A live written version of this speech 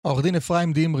עורך דין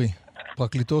אפרים דמרי,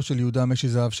 פרקליטו של יהודה משי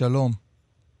זהב, שלום.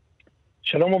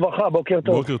 שלום וברכה, בוקר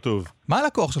טוב. בוקר טוב. מה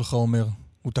הלקוח שלך אומר?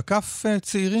 הוא תקף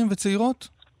צעירים וצעירות?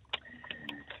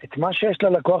 את מה שיש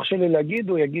ללקוח שלי להגיד,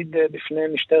 הוא יגיד בפני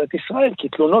משטרת ישראל, כי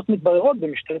תלונות מתבררות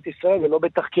במשטרת ישראל ולא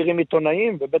בתחקירים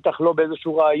עיתונאיים, ובטח לא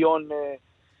באיזשהו רעיון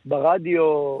ברדיו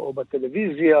או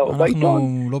בטלוויזיה או בעיתון.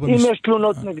 אם יש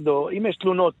תלונות נגדו, אם יש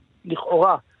תלונות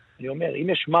לכאורה, אני אומר, אם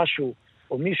יש משהו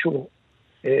או מישהו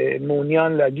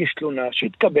מעוניין להגיש תלונה,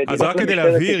 שיתכבד. אז רק כדי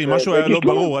להבהיר, אם משהו היה לא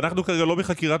ברור, אנחנו כרגע לא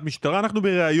בחקירת משטרה, אנחנו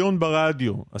בראיון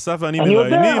ברדיו. אסף ואני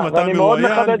מראיינים, אתה מרואיין. אני מאוד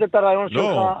מכבד את הרעיון שלך,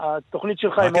 התוכנית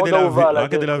שלך היא מאוד אהובה עליי.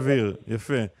 רק כדי להבהיר,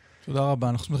 יפה. תודה רבה,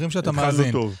 אנחנו שמחים שאתה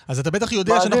מאזין. אז אתה בטח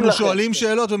יודע שאנחנו שואלים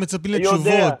שאלות ומצפים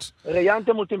לתשובות.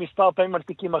 ראיינתם אותי מספר פעמים על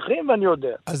תיקים אחרים ואני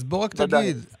יודע. אז בוא רק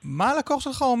תגיד, מה הלקוח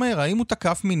שלך אומר? האם הוא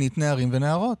תקף מינית נערים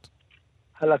ונערות?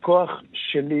 הלקוח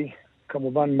שלי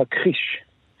כמובן מכחיש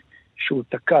שהוא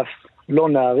תקף לא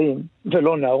נערים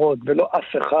ולא נערות ולא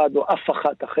אף אחד או אף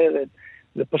אחת אחרת.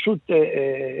 זה פשוט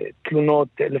תלונות,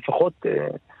 לפחות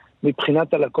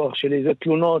מבחינת הלקוח שלי, זה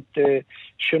תלונות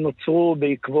שנוצרו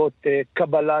בעקבות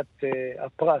קבלת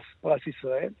הפרס, פרס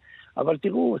ישראל. אבל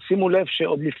תראו, שימו לב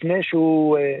שעוד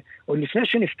לפני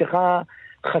שנפתחה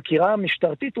חקירה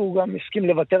משטרתית, הוא גם הסכים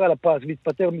לוותר על הפרס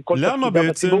והתפטר מכל תפקידיו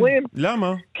הציבוריים.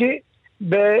 למה? כי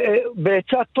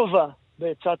בעצה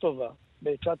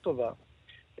טובה,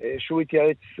 שהוא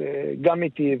התייעץ גם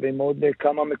איתי ועם עוד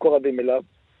כמה מקורבים אליו,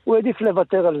 הוא העדיף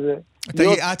לוותר על זה. אתה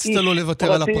יעצת לו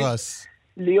לוותר על הפרס.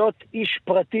 להיות איש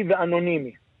פרטי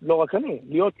ואנונימי. לא רק אני,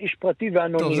 להיות איש פרטי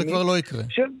ואנונימי. טוב, זה כבר לא יקרה.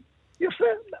 יפה,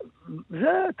 זה,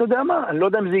 אתה יודע מה, אני לא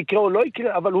יודע אם זה יקרה או לא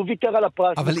יקרה, אבל הוא ויתר על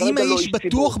הפרס. אבל אם האיש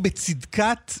בטוח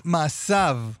בצדקת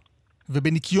מעשיו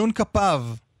ובניקיון כפיו,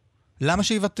 למה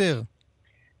שיוותר?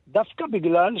 דווקא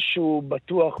בגלל שהוא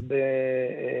בטוח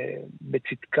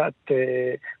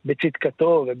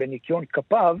בצדקתו ובניקיון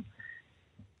כפיו,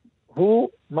 הוא,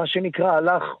 מה שנקרא,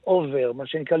 הלך אובר, מה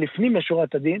שנקרא, לפנים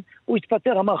משורת הדין, הוא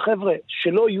התפטר, אמר, חבר'ה,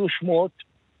 שלא יהיו שמועות,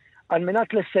 על מנת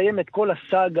לסיים את כל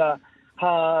הסאגה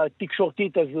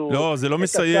התקשורתית הזו. לא, זה לא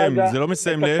מסיים, זה לא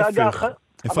מסיים, להפך.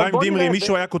 אפרים דמרי,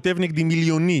 מישהו היה כותב נגדי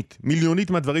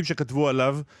מיליונית מהדברים שכתבו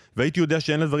עליו, והייתי יודע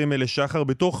שאין לדברים האלה שחר,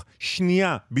 בתוך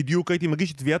שנייה בדיוק הייתי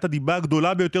מגיש את תביעת הדיבה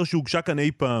הגדולה ביותר שהוגשה כאן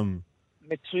אי פעם.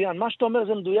 מצוין, מה שאתה אומר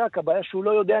זה מדויק, הבעיה שהוא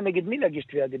לא יודע נגד מי להגיש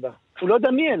תביעת דיבה. הוא לא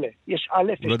יודע מי אלה. יש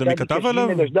א', הוא לא יודע מי כתב עליו?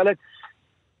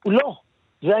 הוא לא,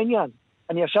 זה העניין.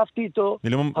 אני ישבתי איתו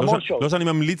המון שעות. לא שאני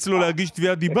ממליץ לו להגיש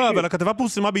תביעת דיבה, אבל הכתבה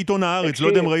פורסמה בעיתון הארץ, לא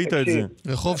יודע אם ראית את זה.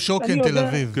 רחוב שוקן, תל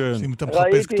אביב, אם אתה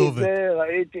מחפש כתובת.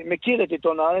 ראיתי, מכיר את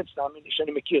עיתון הארץ, תאמין לי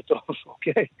שאני מכיר טוב,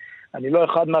 אוקיי? אני לא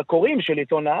אחד מהקוראים של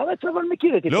עיתון הארץ, אבל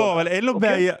מכיר את עיתון הארץ. לא, אבל אין לו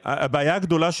בעיה, הבעיה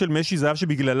הגדולה של משי זהב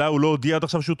שבגללה הוא לא הודיע עד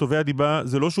עכשיו שהוא תובע דיבה,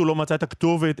 זה לא שהוא לא מצא את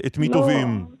הכתובת, את מי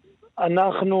תובעים.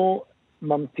 אנחנו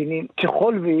ממתינים,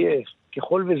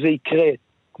 ככל וזה יקרה,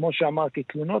 כמו שאמרתי,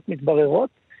 תלונות מתבררות,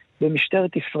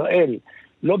 במשטרת ישראל,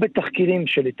 לא בתחקירים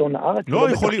של עיתון הארץ, לא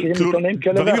בתחקירים עיתונאים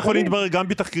כאלה ואחרים. דברים יכולים להתברר גם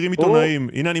בתחקירים עיתונאים,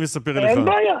 הנה אני מספר לך. אין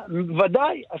בעיה,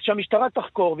 ודאי, אז שהמשטרה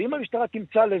תחקור, ואם המשטרה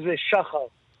תמצא לזה שחר,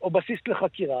 או בסיס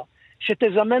לחקירה,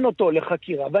 שתזמן אותו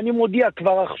לחקירה, ואני מודיע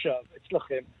כבר עכשיו,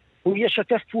 אצלכם, הוא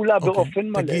ישתף פעולה באופן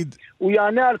מלא, הוא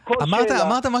יענה על כל שאלה.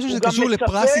 אמרת משהו שקשור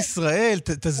לפרס ישראל,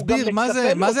 תסביר,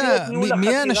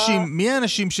 מי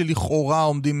האנשים שלכאורה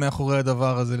עומדים מאחורי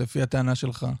הדבר הזה, לפי הטענה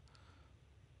שלך?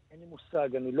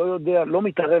 אני לא יודע, לא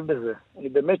מתערב בזה. אני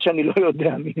באמת שאני לא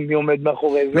יודע מי עומד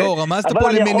מאחורי זה. לא,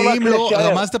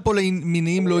 רמזת פה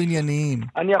למניעים לא ענייניים.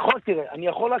 אני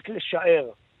יכול רק לשער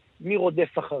מי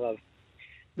רודף אחריו.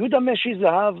 יהודה משי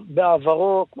זהב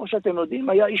בעברו, כמו שאתם יודעים,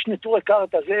 היה איש נטורי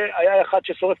קרתא, זה היה אחד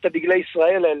ששורף את דגלי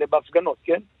ישראל האלה בהפגנות,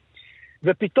 כן?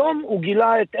 ופתאום הוא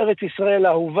גילה את ארץ ישראל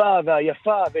האהובה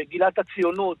והיפה, וגילה את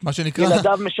הציונות. מה שנקרא,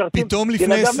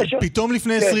 פתאום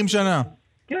לפני 20 שנה.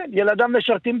 כן, ילדיו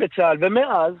משרתים בצה"ל,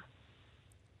 ומאז,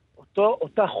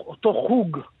 אותו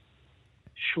חוג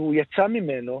שהוא יצא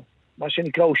ממנו, מה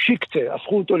שנקרא, הוא שיקצה,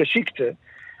 הפכו אותו לשיקצה,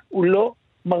 הוא לא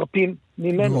מרפים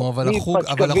ממנו. אבל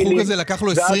החוג הזה לקח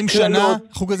לו 20 שנה,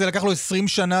 החוג הזה לקח לו 20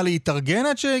 שנה להתארגן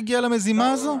עד שהגיע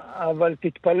למזימה הזו? אבל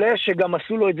תתפלא שגם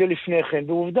עשו לו את זה לפני כן,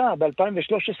 ועובדה,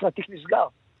 ב-2013 התיק נסגר.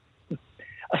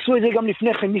 עשו את זה גם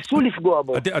לפני כן, ניסו לפגוע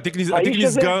בו.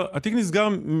 התיק נסגר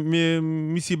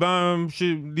מסיבה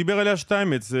שדיבר עליה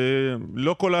שטיימץ.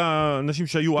 לא כל האנשים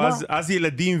שהיו אז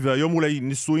ילדים והיום אולי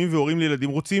נשואים והורים לילדים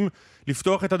רוצים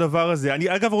לפתוח את הדבר הזה.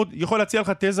 אני אגב יכול להציע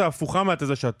לך תזה הפוכה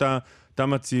מהתזה שאתה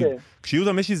מציג.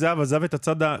 כשיהודה משי זהב עזב את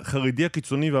הצד החרדי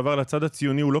הקיצוני ועבר לצד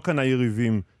הציוני, הוא לא קנה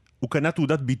יריבים. הוא קנה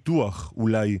תעודת ביטוח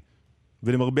אולי.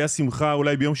 ולמרבה השמחה,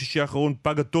 אולי ביום שישי האחרון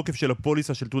פג התוקף של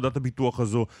הפוליסה של תעודת הביטוח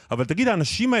הזו. אבל תגיד,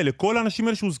 האנשים האלה, כל האנשים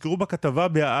האלה שהוזכרו בכתבה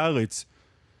בהארץ,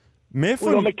 מאיפה...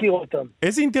 הוא לא מכיר אותם.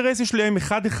 איזה אינטרס יש להם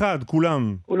אחד-אחד,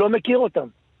 כולם? הוא לא מכיר אותם.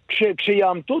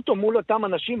 כשיעמתו אותו מול אותם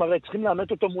אנשים, הרי צריכים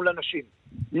לאמת אותו מול אנשים.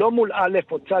 לא מול א'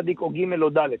 או צדיק או ג' או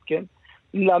ד', כן?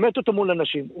 לאמת אותו מול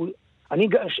אנשים.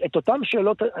 את אותם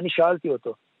שאלות אני שאלתי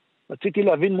אותו. רציתי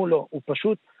להבין מולו. הוא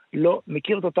פשוט לא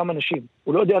מכיר את אותם אנשים.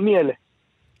 הוא לא יודע מי אלה.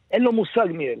 אין לו מושג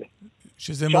מי אלה.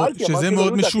 שזה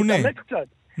מאוד משונה.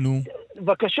 נו.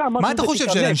 בבקשה, מה אתה חושב,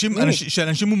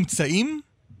 שאנשים מומצאים?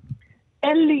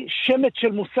 אין לי שמץ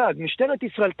של מושג. משטרת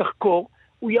ישראל תחקור,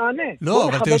 הוא יענה. לא,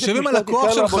 אבל אתה יושב עם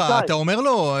הלקוח שלך, אתה אומר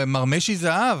לו, מרמשי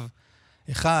זהב,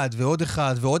 אחד ועוד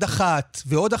אחד ועוד אחת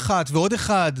ועוד אחת ועוד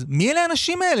אחד. מי אלה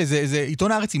האנשים האלה? זה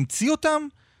עיתון הארץ המציא אותם?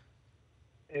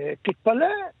 תתפלא,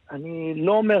 אני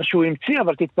לא אומר שהוא המציא,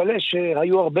 אבל תתפלא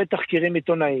שהיו הרבה תחקירים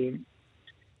עיתונאיים.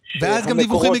 ואז גם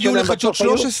דיווחים הגיעו לחדשות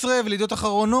 13 ולידיעות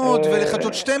אחרונות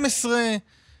ולחדשות 12.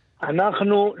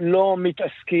 אנחנו לא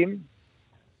מתעסקים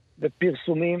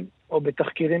בפרסומים או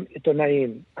בתחקירים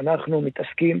עיתונאיים. אנחנו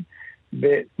מתעסקים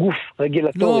בגוף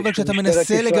רגולטורי. לא, אבל כשאתה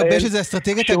מנסה לגבש איזה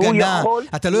אסטרטגית הגנה,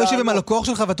 אתה לא יושב עם הלקוח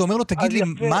שלך ואתה אומר לו, תגיד לי,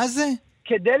 מה זה?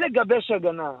 כדי לגבש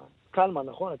הגנה, קלמן,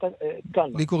 נכון?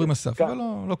 קלמן. לי קוראים אסף, אבל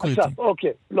לא קריטי. אסף,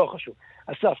 אוקיי, לא חשוב.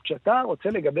 אסף, כשאתה רוצה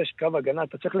לגבש קו הגנה,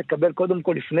 אתה צריך לקבל קודם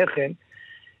כל לפני כן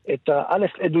את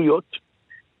האלף עדויות,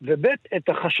 ובית את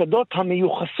החשדות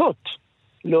המיוחסות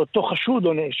לאותו חשוד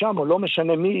או נאשם, או לא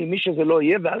משנה מי שזה לא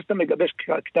יהיה, ואז אתה מגבש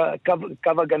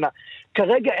קו הגנה.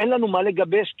 כרגע אין לנו מה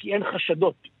לגבש, כי אין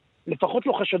חשדות. לפחות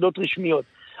לא חשדות רשמיות.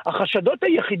 החשדות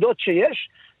היחידות שיש,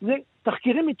 זה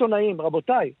תחקירים עיתונאיים,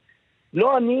 רבותיי.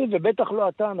 לא אני ובטח לא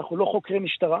אתה, אנחנו לא חוקרי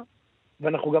משטרה,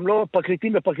 ואנחנו גם לא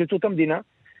פרקליטים בפרקליטות המדינה,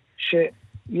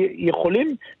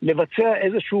 שיכולים לבצע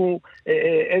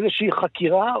איזושהי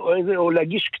חקירה או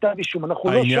להגיש כתב אישום.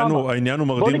 אנחנו לא שם.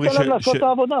 בוא ניתן להם לעשות את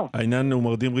העבודה. העניין הוא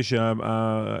מרדים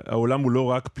שהעולם הוא לא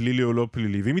רק פלילי או לא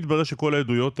פלילי. ואם מתברר שכל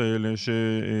העדויות האלה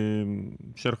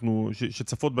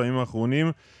שצפות בימים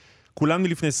האחרונים, כולם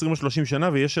מלפני 20 או 30 שנה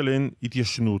ויש עליהן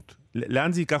התיישנות.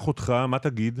 לאן זה ייקח אותך? מה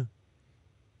תגיד?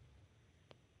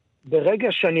 ברגע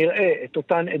שאני אראה את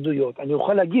אותן עדויות, אני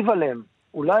אוכל להגיב עליהן.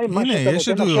 אולי מה שאתה הנה, יש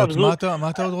עדויות, מה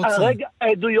אתה עוד רוצה? הרגע,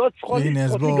 העדויות צריכות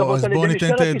אז בואו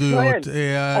ניתן את העדויות.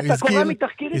 אתה קורא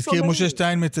מתחקיר הזכיר משה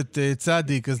שטיינמץ את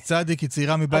צדיק, אז צדיק היא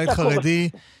צעירה מבית חרדי,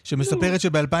 שמספרת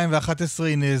שב-2011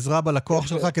 היא נעזרה בלקוח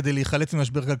שלך כדי להיחלץ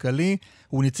ממשבר כלכלי,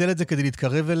 הוא ניצל את זה כדי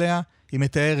להתקרב אליה, היא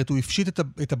מתארת, הוא הפשיט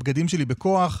את הבגדים שלי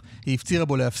בכוח, היא הפצירה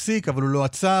בו להפסיק, אבל הוא לא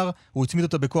עצר, הוא הצמיד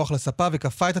אותה בכוח לספה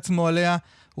וכפה את עצמו עליה,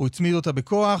 הוא הצמיד אותה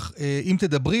בכוח, אם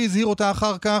תדברי, הזהיר אותה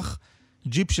אחר כך,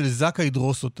 ג'יפ של זקה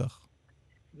ידרוס אותך.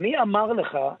 מי אמר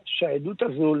לך שהעדות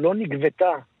הזו לא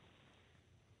נגבתה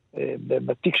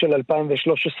בתיק של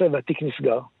 2013 והתיק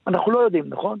נסגר? אנחנו לא יודעים,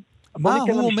 נכון? מה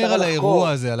הוא אומר על האירוע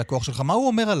הזה, על הכוח שלך? מה הוא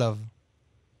אומר עליו?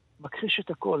 מכחיש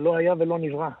את הכל, לא היה ולא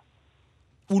נברא.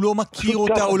 הוא לא מכיר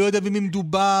אותה, הוא לא יודע במי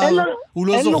מדובר, הוא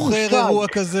לא זוכר אירוע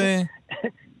כזה.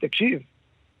 תקשיב,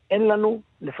 אין לנו,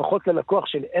 לפחות ללקוח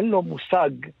שלי, אין לו מושג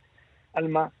על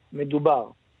מה מדובר.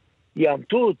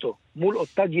 יאמתו אותו מול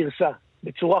אותה גרסה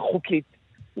בצורה חוקית,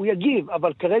 הוא יגיב,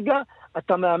 אבל כרגע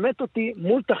אתה מאמת אותי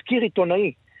מול תחקיר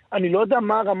עיתונאי. אני לא יודע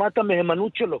מה רמת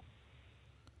המהימנות שלו.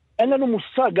 אין לנו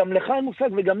מושג, גם לך אין מושג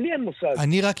וגם לי אין מושג.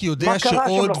 אני רק יודע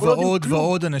שעוד ועוד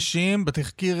ועוד אנשים,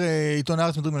 בתחקיר עיתון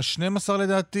הארץ מדברים על 12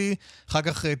 לדעתי, אחר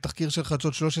כך תחקיר של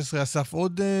חדשות 13 אסף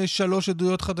עוד 3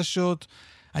 עדויות חדשות.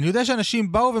 אני יודע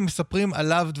שאנשים באו ומספרים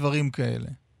עליו דברים כאלה.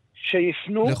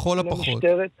 שיפנו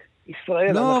למשטרת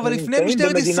ישראל. לא, אבל לפני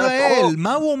משטרת ישראל,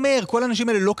 מה הוא אומר? כל האנשים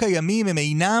האלה לא קיימים, הם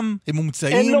אינם, הם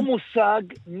מומצאים. אין לו מושג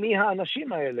מי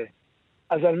האנשים האלה.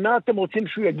 אז על מה אתם רוצים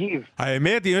שהוא יגיב?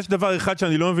 האמת, יש דבר אחד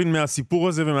שאני לא מבין מהסיפור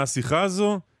הזה ומהשיחה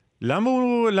הזו, למה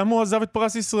הוא עזב את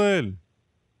פרס ישראל?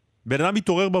 בן אדם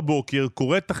מתעורר בבוקר,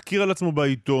 קורא תחקיר על עצמו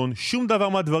בעיתון, שום דבר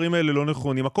מהדברים האלה לא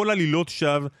נכונים, הכל עלילות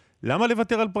שווא, למה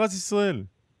לוותר על פרס ישראל?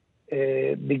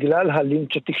 בגלל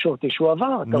הלינץ' התקשורתי שהוא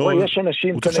עבר. אתה רואה, יש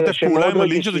אנשים... הוא צריך לשתף פעולה עם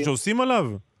הלינץ' הזה שעושים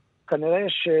עליו? כנראה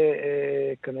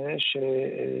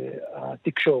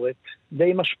שהתקשורת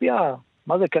די משפיעה.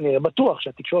 מה זה כנראה? בטוח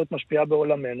שהתקשורת משפיעה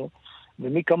בעולמנו,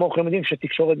 ומי כמוכם יודעים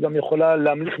שהתקשורת גם יכולה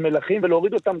להמליך מלכים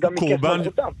ולהוריד אותם גם מכס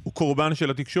מלכותם. הוא קורבן של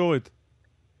התקשורת?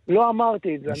 לא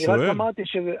אמרתי את זה. אני רק אמרתי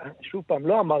שזה... שוב פעם,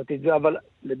 לא אמרתי את זה, אבל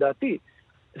לדעתי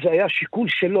זה היה שיקול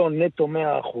שלו נטו 100%.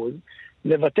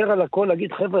 לוותר על הכל,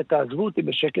 להגיד, חבר'ה, תעזבו אותי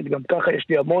בשקט, גם ככה יש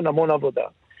לי המון עבודה.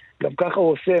 גם ככה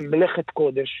הוא עושה מלאכת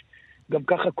קודש. גם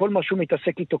ככה כל מה שהוא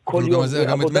מתעסק איתו כל יום.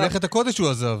 גם את מלאכת הקודש הוא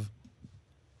עזב.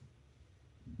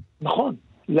 נכון.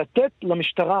 לתת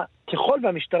למשטרה, ככל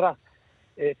והמשטרה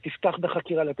תפתח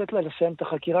בחקירה, לתת לה לסיים את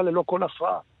החקירה ללא כל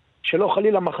הפרעה. שלא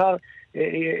חלילה מחר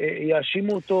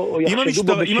יאשימו אותו או יחשדו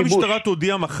בו בשיבוש. אם המשטרה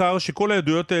תודיע מחר שכל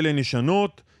העדויות האלה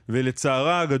נשנות,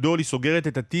 ולצערה הגדול היא סוגרת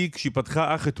את התיק שהיא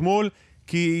פתחה אך אתמול,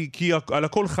 כי על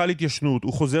הכל חל התיישנות,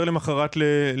 הוא חוזר למחרת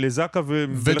לזקה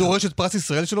ודורש את פרס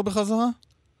ישראל שלו בחזרה?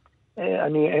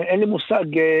 אין לי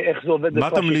מושג איך זה עובד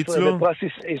בפרס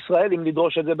ישראל, אם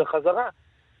לדרוש את זה בחזרה.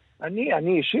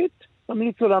 אני אישית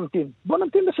ממליץ לו להמתין. בוא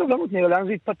נמתין בסבלנות, נראה לאן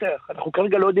זה יתפתח. אנחנו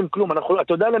כרגע לא יודעים כלום,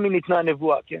 אתה יודע למי ניתנה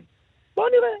הנבואה, כן? בוא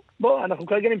נראה, אנחנו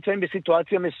כרגע נמצאים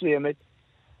בסיטואציה מסוימת,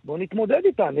 בוא נתמודד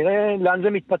איתה, נראה לאן זה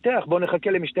מתפתח, בוא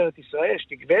נחכה למשטרת ישראל,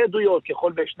 שתגבה עדויות,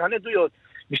 ככל וישנן עדויות.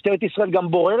 משטרת ישראל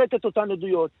גם בוררת את אותן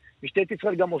עדויות, משטרת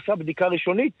ישראל גם עושה בדיקה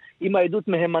ראשונית, אם העדות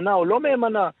מהימנה או לא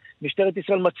מהימנה, משטרת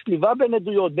ישראל מצליבה בין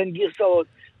עדויות, בין גרסאות,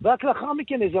 ורק לאחר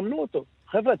מכן יזמנו אותו.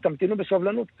 חבר'ה, תמתינו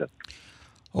בסבלנות קצת.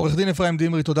 עורך דין אפרים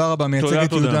דמרי, תודה רבה, מייצג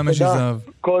את יהודה משי זהב.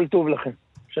 כל טוב לכם.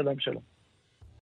 שלום, שלום.